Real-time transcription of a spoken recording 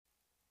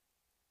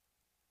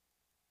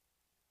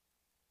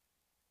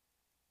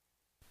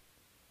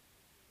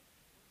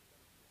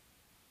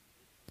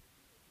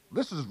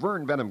This is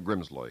Vern Benham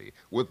Grimsley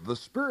with the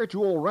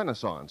Spiritual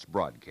Renaissance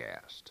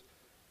broadcast.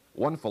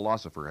 One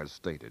philosopher has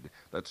stated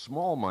that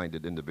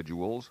small-minded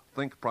individuals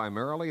think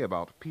primarily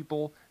about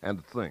people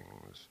and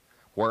things,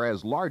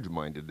 whereas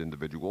large-minded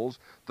individuals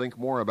think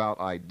more about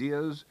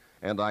ideas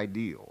and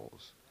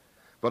ideals.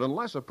 But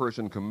unless a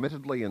person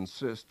committedly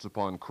insists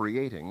upon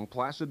creating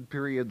placid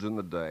periods in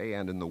the day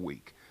and in the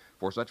week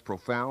for such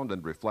profound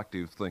and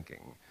reflective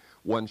thinking,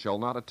 one shall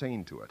not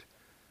attain to it.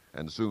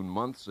 And soon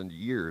months and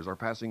years are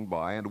passing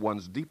by, and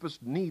one's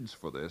deepest needs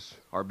for this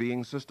are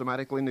being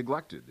systematically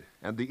neglected,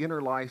 and the inner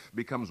life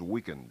becomes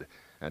weakened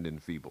and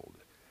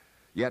enfeebled.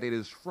 Yet it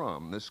is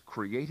from this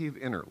creative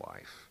inner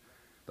life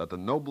that the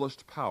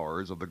noblest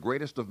powers of the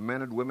greatest of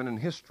men and women in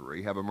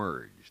history have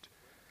emerged.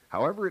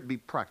 However it be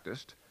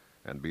practiced,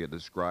 and be it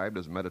described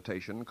as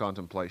meditation,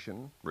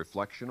 contemplation,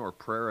 reflection, or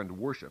prayer and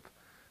worship,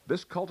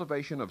 this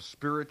cultivation of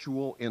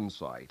spiritual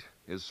insight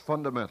is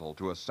fundamental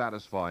to a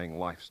satisfying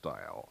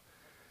lifestyle.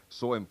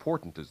 So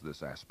important is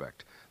this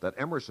aspect that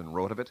Emerson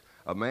wrote of it,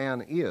 "A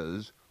man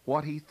is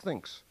what he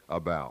thinks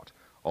about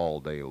all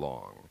day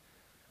long."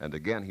 And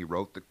again he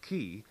wrote, "The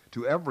key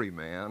to every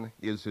man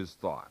is his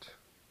thought."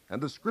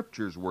 And the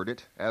Scriptures word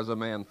it, "As a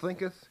man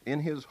thinketh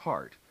in his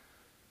heart,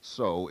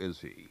 so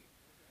is he."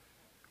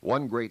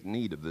 One great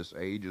need of this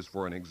age is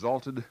for an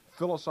exalted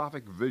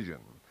philosophic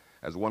vision.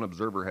 As one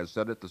observer has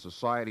said it, the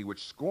society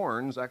which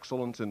scorns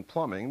excellence in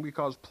plumbing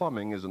because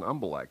plumbing is an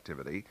humble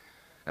activity,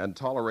 and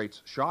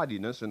tolerates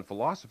shoddiness in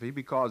philosophy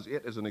because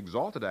it is an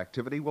exalted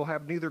activity, will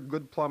have neither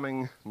good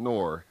plumbing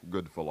nor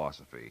good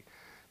philosophy.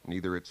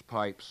 Neither its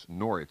pipes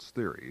nor its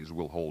theories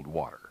will hold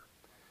water.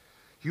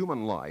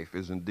 Human life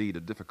is indeed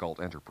a difficult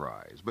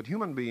enterprise, but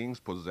human beings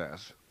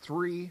possess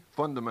three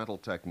fundamental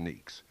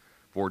techniques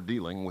for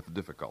dealing with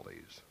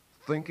difficulties: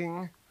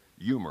 thinking,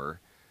 humor,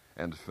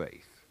 and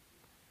faith.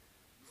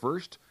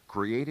 First,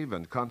 creative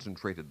and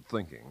concentrated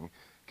thinking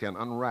can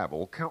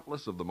unravel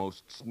countless of the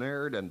most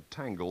snared and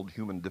tangled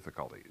human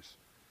difficulties.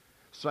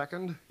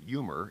 Second,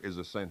 humor is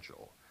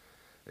essential.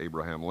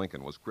 Abraham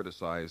Lincoln was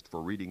criticized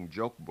for reading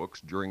joke books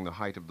during the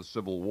height of the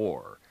Civil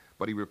War,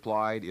 but he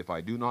replied, "If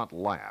I do not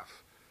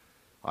laugh,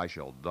 I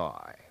shall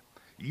die."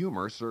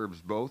 Humor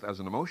serves both as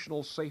an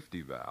emotional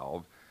safety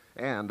valve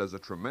and as a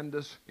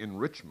tremendous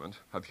enrichment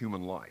of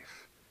human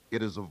life.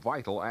 It is a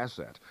vital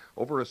asset.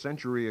 Over a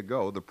century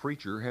ago, the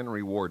preacher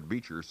Henry Ward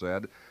Beecher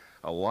said,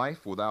 "A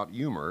life without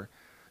humor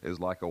is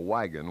like a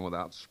wagon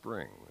without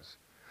springs."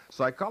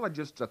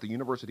 Psychologists at the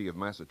University of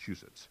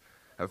Massachusetts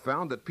have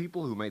found that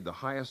people who made the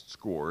highest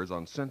scores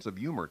on sense of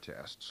humor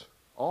tests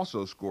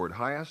also scored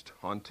highest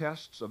on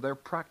tests of their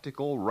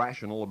practical,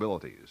 rational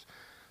abilities.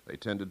 They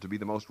tended to be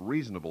the most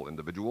reasonable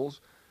individuals,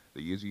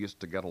 the easiest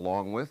to get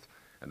along with,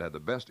 and had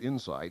the best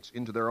insights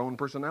into their own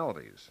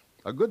personalities.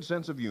 A good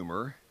sense of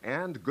humor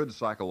and good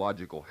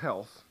psychological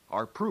health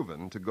are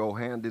proven to go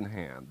hand in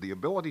hand. The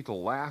ability to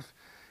laugh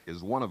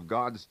is one of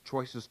God's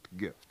choicest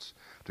gifts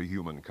to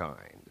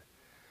humankind.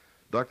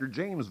 Dr.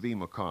 James V.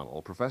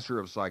 McConnell, professor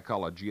of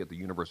psychology at the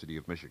University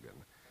of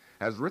Michigan,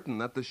 has written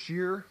that the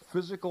sheer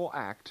physical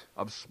act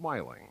of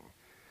smiling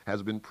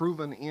has been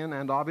proven in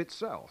and of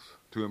itself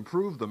to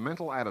improve the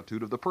mental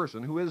attitude of the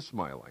person who is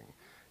smiling,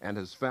 and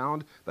has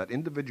found that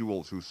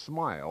individuals who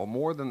smile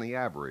more than the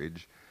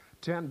average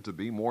tend to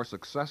be more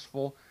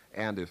successful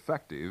and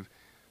effective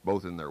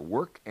both in their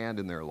work and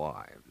in their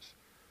lives.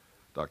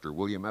 Dr.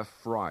 William F.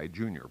 Fry,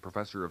 Jr.,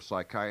 professor of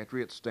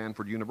psychiatry at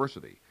Stanford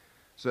University,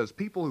 says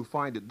people who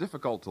find it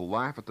difficult to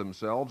laugh at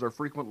themselves are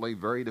frequently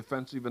very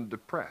defensive and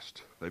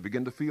depressed. They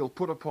begin to feel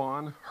put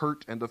upon,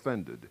 hurt, and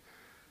offended.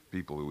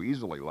 People who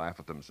easily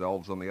laugh at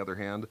themselves, on the other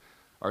hand,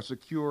 are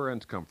secure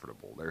and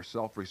comfortable. Their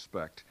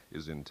self-respect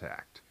is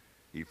intact.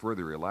 He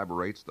further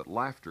elaborates that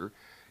laughter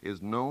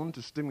is known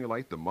to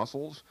stimulate the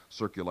muscles,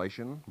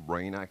 circulation,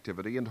 brain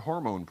activity, and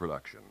hormone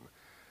production,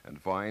 and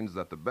finds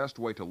that the best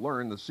way to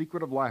learn the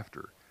secret of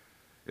laughter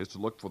is to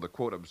look for the,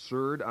 quote,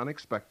 absurd,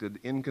 unexpected,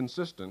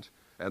 inconsistent,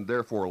 and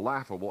therefore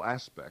laughable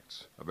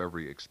aspects of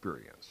every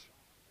experience.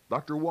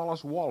 Dr.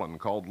 Wallace Wallen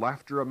called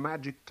laughter a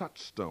magic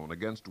touchstone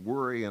against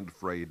worry and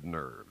frayed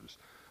nerves,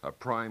 a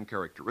prime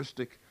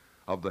characteristic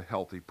of the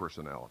healthy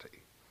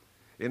personality.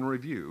 In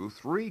review,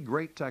 three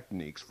great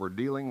techniques for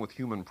dealing with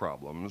human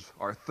problems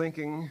are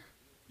thinking,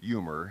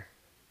 humor,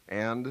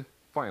 and,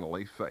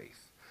 finally,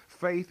 faith.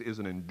 Faith is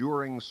an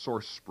enduring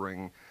source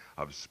spring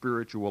of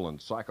spiritual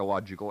and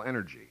psychological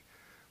energy,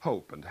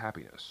 hope, and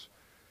happiness.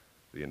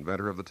 The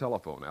inventor of the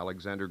telephone,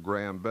 Alexander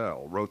Graham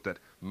Bell, wrote that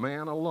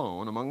man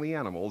alone among the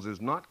animals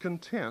is not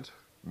content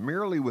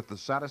merely with the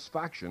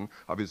satisfaction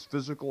of his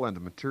physical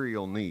and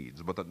material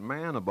needs, but that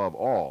man, above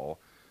all,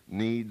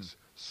 needs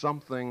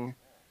something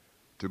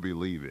to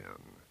believe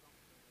in.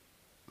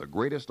 The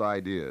greatest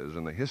ideas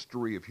in the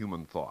history of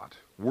human thought,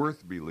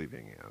 worth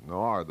believing in,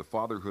 are the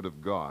fatherhood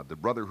of God, the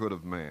brotherhood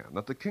of man,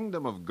 that the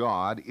kingdom of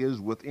God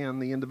is within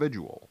the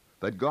individual,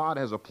 that God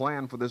has a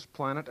plan for this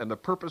planet and a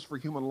purpose for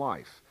human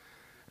life,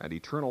 and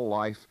eternal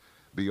life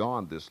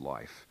beyond this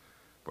life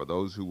for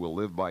those who will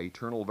live by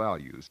eternal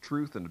values,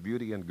 truth and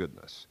beauty and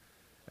goodness,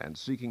 and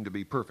seeking to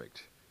be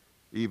perfect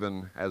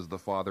even as the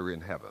Father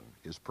in heaven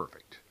is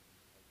perfect.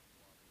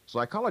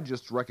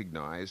 Psychologists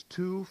recognize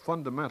two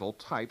fundamental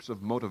types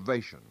of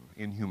motivation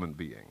in human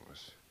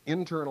beings: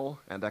 internal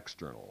and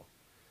external.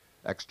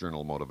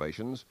 External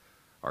motivations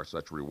are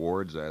such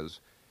rewards as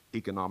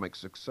economic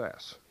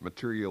success,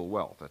 material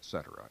wealth,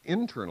 etc.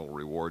 Internal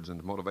rewards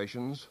and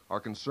motivations are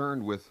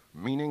concerned with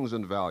meanings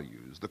and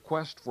values, the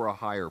quest for a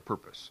higher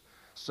purpose,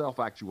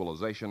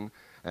 self-actualization,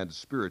 and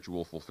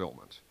spiritual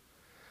fulfillment.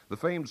 The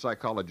famed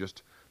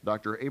psychologist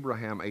Dr.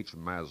 Abraham H.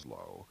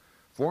 Maslow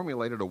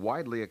formulated a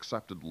widely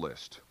accepted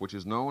list, which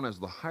is known as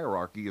the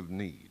hierarchy of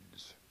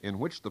needs, in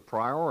which the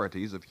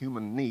priorities of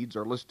human needs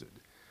are listed.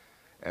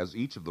 As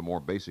each of the more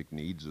basic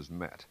needs is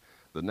met,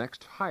 the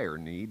next higher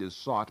need is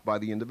sought by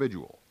the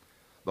individual.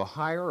 The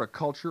higher a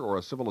culture or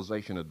a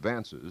civilization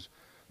advances,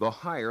 the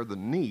higher the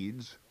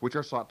needs which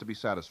are sought to be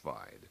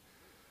satisfied.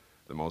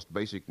 The most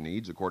basic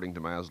needs, according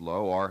to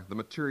Maslow, are the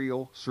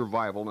material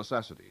survival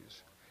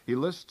necessities. He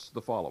lists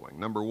the following.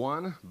 Number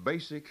one,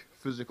 basic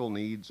physical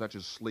needs such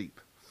as sleep,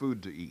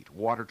 food to eat,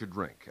 water to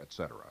drink,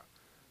 etc.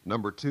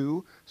 Number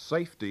two,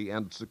 safety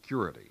and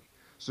security.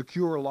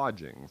 Secure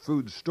lodging,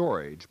 food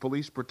storage,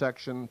 police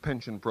protection,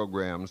 pension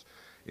programs,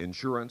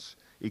 insurance,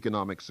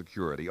 economic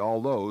security.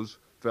 All those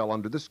fell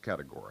under this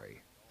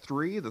category.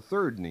 Three, the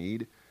third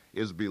need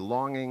is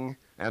belonging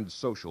and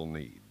social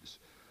needs.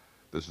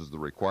 This is the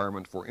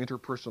requirement for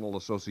interpersonal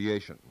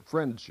association,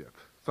 friendship,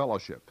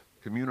 fellowship,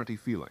 community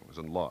feelings,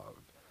 and love.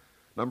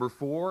 Number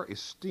four,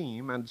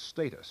 esteem and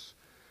status.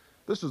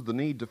 This is the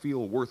need to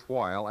feel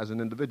worthwhile as an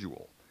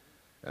individual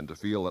and to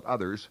feel that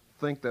others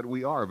think that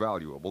we are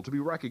valuable, to be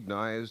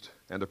recognized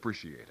and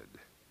appreciated.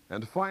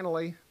 And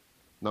finally,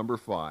 number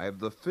five,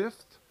 the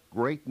fifth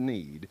great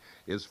need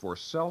is for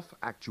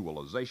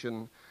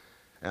self-actualization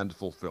and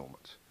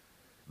fulfillment.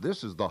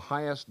 This is the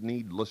highest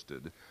need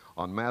listed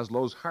on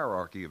Maslow's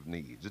hierarchy of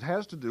needs. It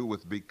has to do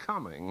with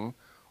becoming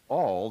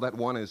all that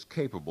one is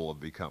capable of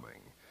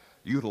becoming,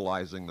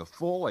 utilizing the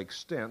full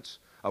extent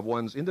of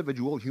one's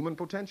individual human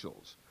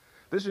potentials.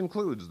 This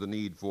includes the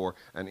need for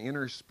an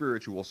inner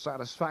spiritual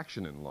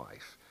satisfaction in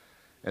life,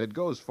 and it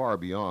goes far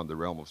beyond the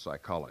realm of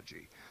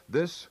psychology.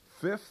 This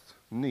fifth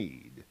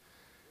need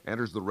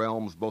enters the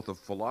realms both of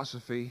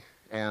philosophy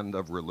and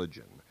of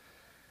religion,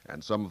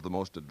 and some of the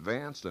most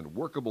advanced and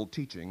workable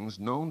teachings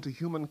known to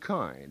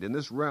humankind in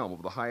this realm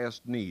of the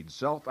highest needs,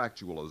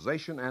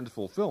 self-actualization and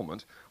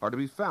fulfillment, are to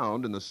be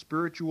found in the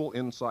spiritual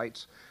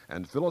insights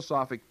and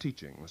philosophic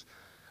teachings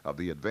of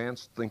the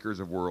advanced thinkers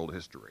of world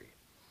history.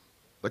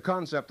 The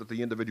concept that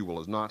the individual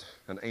is not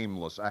an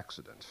aimless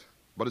accident,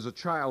 but is a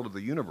child of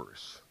the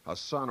universe, a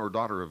son or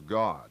daughter of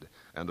God,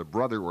 and a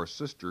brother or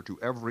sister to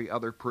every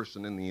other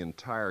person in the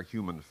entire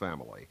human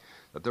family,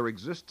 that there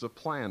exists a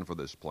plan for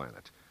this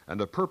planet and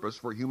a purpose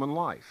for human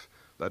life,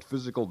 that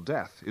physical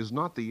death is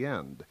not the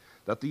end,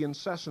 that the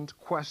incessant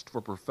quest for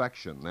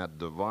perfection, that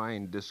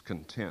divine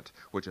discontent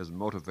which has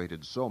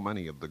motivated so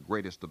many of the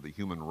greatest of the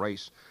human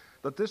race,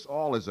 that this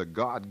all is a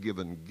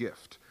God-given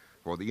gift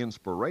for the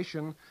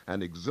inspiration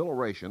and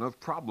exhilaration of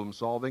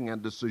problem-solving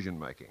and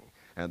decision-making.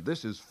 And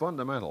this is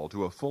fundamental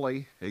to a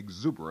fully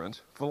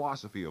exuberant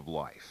philosophy of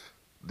life.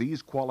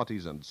 These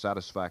qualities and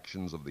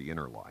satisfactions of the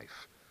inner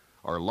life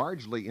are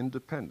largely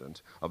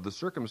independent of the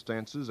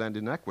circumstances and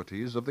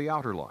inequities of the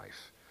outer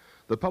life.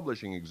 The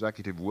publishing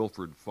executive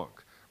Wilfred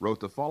Funk wrote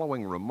the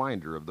following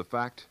reminder of the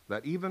fact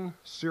that even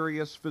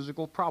serious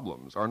physical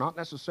problems are not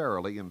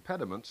necessarily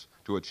impediments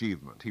to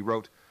achievement. He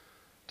wrote,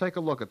 "Take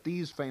a look at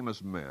these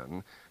famous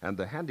men and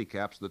the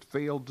handicaps that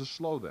failed to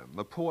slow them.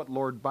 The poet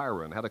Lord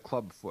Byron had a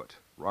club foot.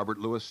 Robert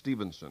Louis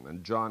Stevenson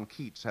and John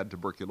Keats had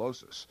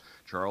tuberculosis.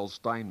 Charles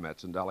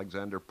Steinmetz and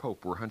Alexander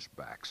Pope were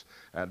hunchbacks.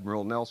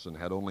 Admiral Nelson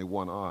had only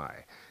one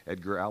eye.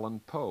 Edgar Allan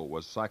Poe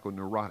was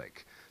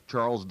psychoneurotic.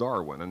 Charles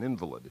Darwin, an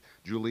invalid.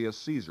 Julius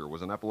Caesar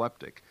was an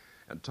epileptic.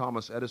 And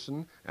Thomas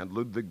Edison and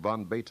Ludwig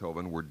van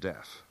Beethoven were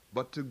deaf.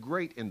 But to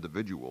great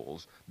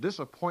individuals,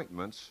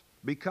 disappointments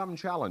become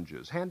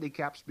challenges,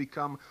 handicaps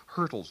become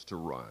hurdles to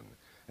run,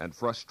 and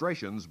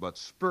frustrations but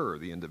spur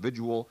the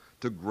individual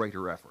to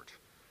greater effort."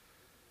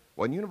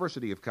 When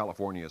University of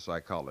California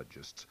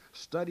psychologists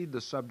studied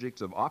the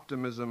subjects of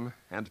optimism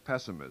and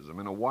pessimism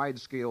in a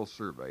wide-scale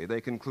survey,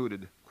 they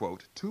concluded,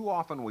 quote, "Too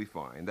often we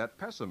find that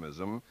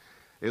pessimism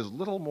is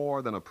little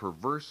more than a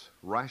perverse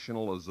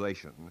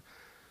rationalization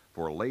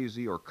for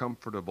lazy or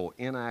comfortable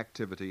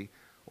inactivity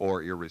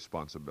or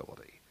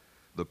irresponsibility.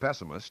 The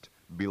pessimist,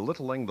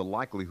 belittling the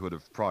likelihood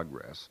of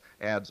progress,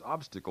 adds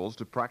obstacles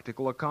to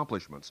practical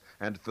accomplishments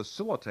and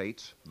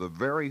facilitates the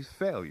very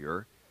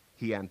failure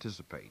he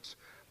anticipates.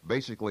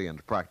 Basically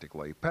and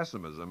practically,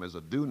 pessimism is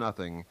a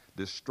do-nothing,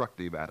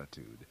 destructive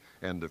attitude."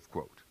 End of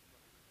quote.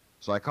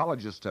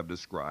 Psychologists have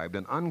described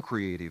an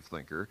uncreative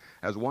thinker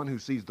as one who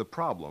sees the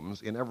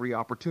problems in every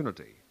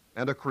opportunity,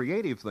 and a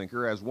creative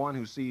thinker as one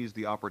who sees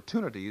the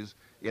opportunities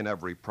in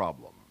every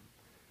problem.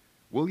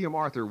 William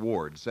Arthur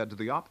Ward said to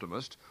the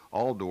optimist,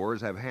 "All doors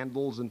have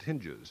handles and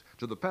hinges.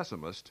 To the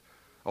pessimist,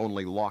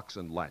 only locks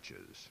and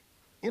latches."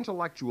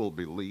 Intellectual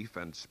belief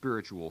and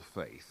spiritual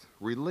faith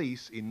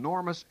release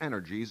enormous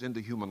energies into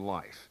human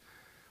life,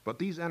 but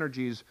these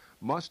energies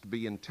must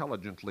be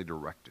intelligently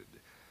directed.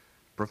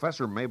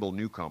 Professor Mabel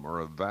Newcomer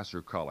of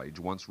Vassar College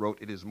once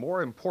wrote, "It is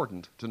more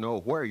important to know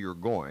where you're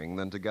going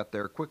than to get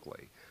there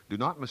quickly. Do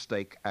not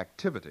mistake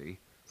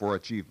activity for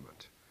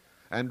achievement."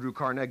 Andrew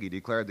Carnegie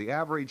declared the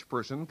average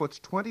person puts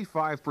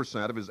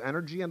 25% of his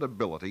energy and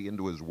ability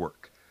into his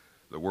work.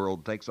 The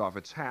world takes off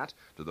its hat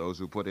to those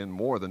who put in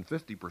more than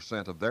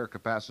 50% of their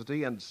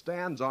capacity and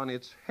stands on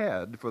its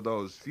head for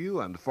those few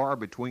and far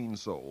between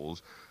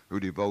souls who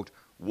devote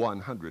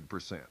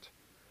 100%.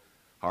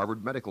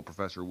 Harvard medical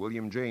professor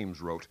William James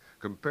wrote,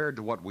 "Compared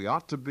to what we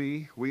ought to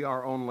be, we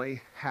are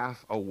only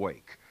half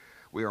awake.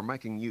 We are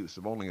making use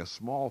of only a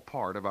small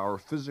part of our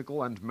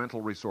physical and mental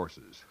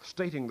resources."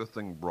 Stating the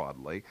thing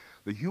broadly,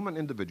 the human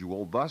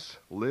individual thus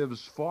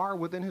lives far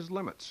within his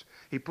limits.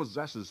 He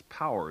possesses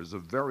powers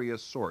of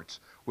various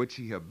sorts which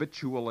he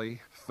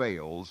habitually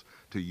fails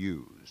to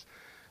use.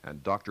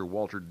 And Dr.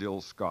 Walter Dill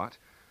Scott,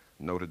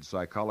 noted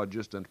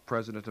psychologist and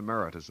president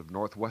emeritus of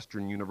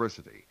Northwestern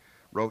University,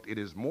 wrote, "It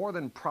is more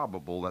than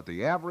probable that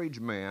the average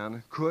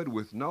man could,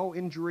 with no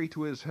injury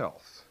to his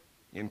health,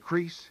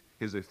 increase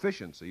his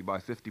efficiency by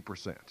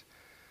 50%.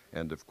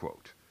 End of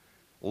quote.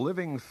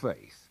 Living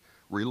faith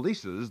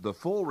releases the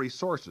full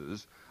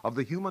resources of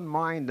the human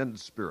mind and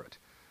spirit.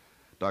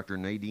 Dr.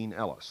 Nadine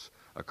Ellis,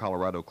 a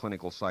Colorado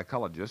clinical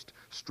psychologist,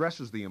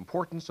 stresses the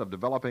importance of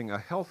developing a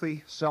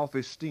healthy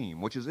self-esteem,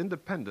 which is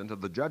independent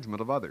of the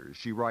judgment of others.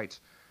 She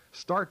writes,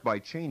 "Start by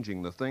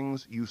changing the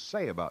things you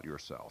say about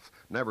yourself.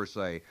 Never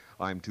say,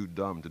 'I'm too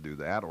dumb to do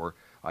that,' or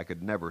 'I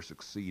could never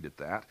succeed at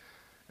that.'"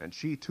 And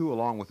she, too,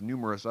 along with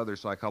numerous other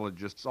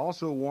psychologists,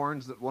 also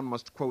warns that one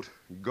must, quote,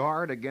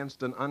 "guard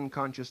against an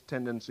unconscious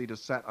tendency to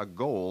set a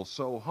goal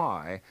so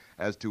high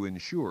as to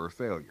ensure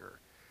failure."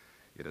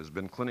 It has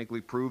been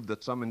clinically proved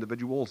that some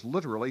individuals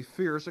literally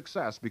fear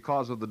success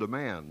because of the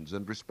demands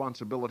and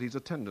responsibilities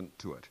attendant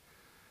to it.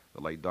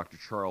 The late Dr.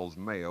 Charles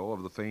Mayo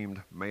of the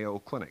famed Mayo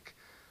Clinic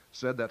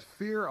said that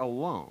fear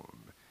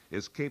alone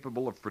is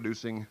capable of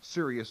producing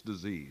serious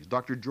disease.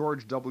 Dr.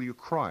 George W.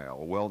 Cryle,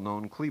 a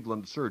well-known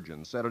Cleveland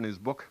surgeon, said in his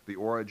book, The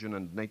Origin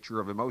and Nature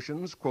of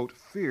Emotions, quote,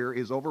 "Fear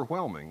is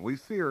overwhelming. We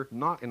fear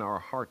not in our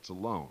hearts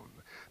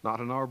alone, not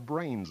in our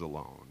brains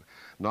alone,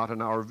 not in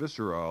our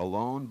viscera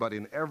alone, but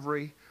in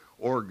every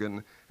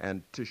organ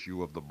and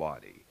tissue of the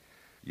body."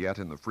 Yet,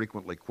 in the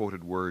frequently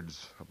quoted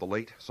words of the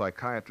late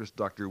psychiatrist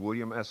Dr.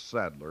 William S.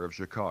 Sadler of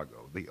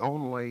Chicago, the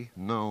only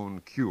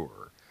known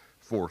cure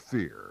for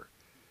fear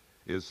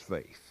is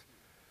faith,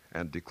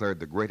 and declared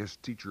the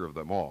greatest teacher of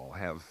them all,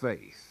 have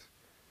faith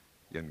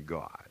in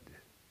God.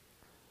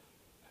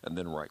 And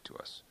then write to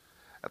us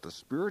at the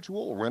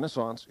Spiritual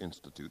Renaissance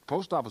Institute,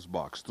 Post Office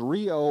Box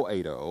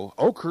 3080,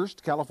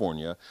 Oakhurst,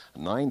 California,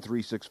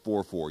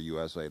 93644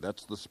 USA.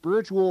 That's the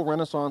Spiritual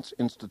Renaissance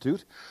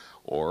Institute,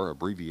 or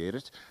abbreviate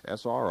it,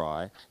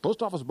 SRI,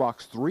 Post Office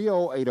Box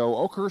 3080,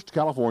 Oakhurst,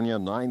 California,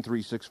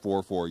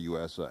 93644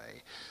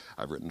 USA.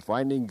 I've written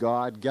Finding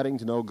God, Getting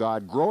to Know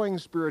God, Growing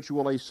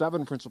Spiritually,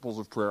 7 Principles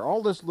of Prayer.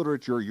 All this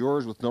literature,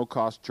 yours with no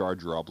cost,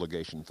 charge, or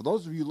obligation. For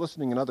those of you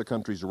listening in other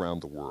countries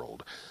around the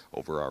world,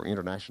 over our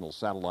international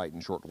satellite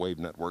and shortwave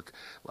network,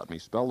 let me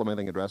spell the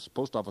mailing address,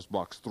 Post Office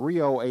Box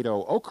 3080,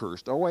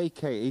 Oakhurst,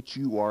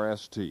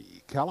 Oakhurst,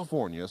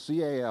 California, California,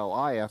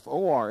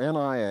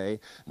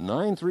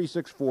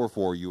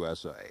 93644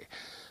 USA.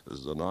 This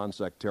is a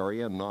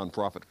non-sectarian,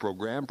 non-profit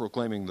program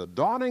proclaiming the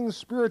dawning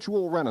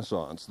spiritual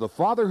renaissance, the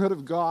fatherhood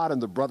of God and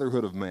the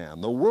brotherhood of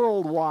man, the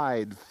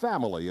worldwide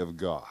family of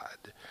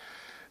God.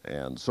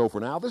 And so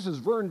for now, this is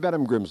Vern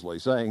Benham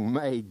Grimsley saying,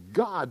 may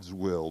God's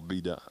will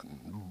be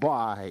done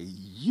by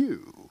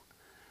you.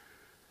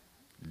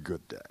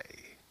 Good day.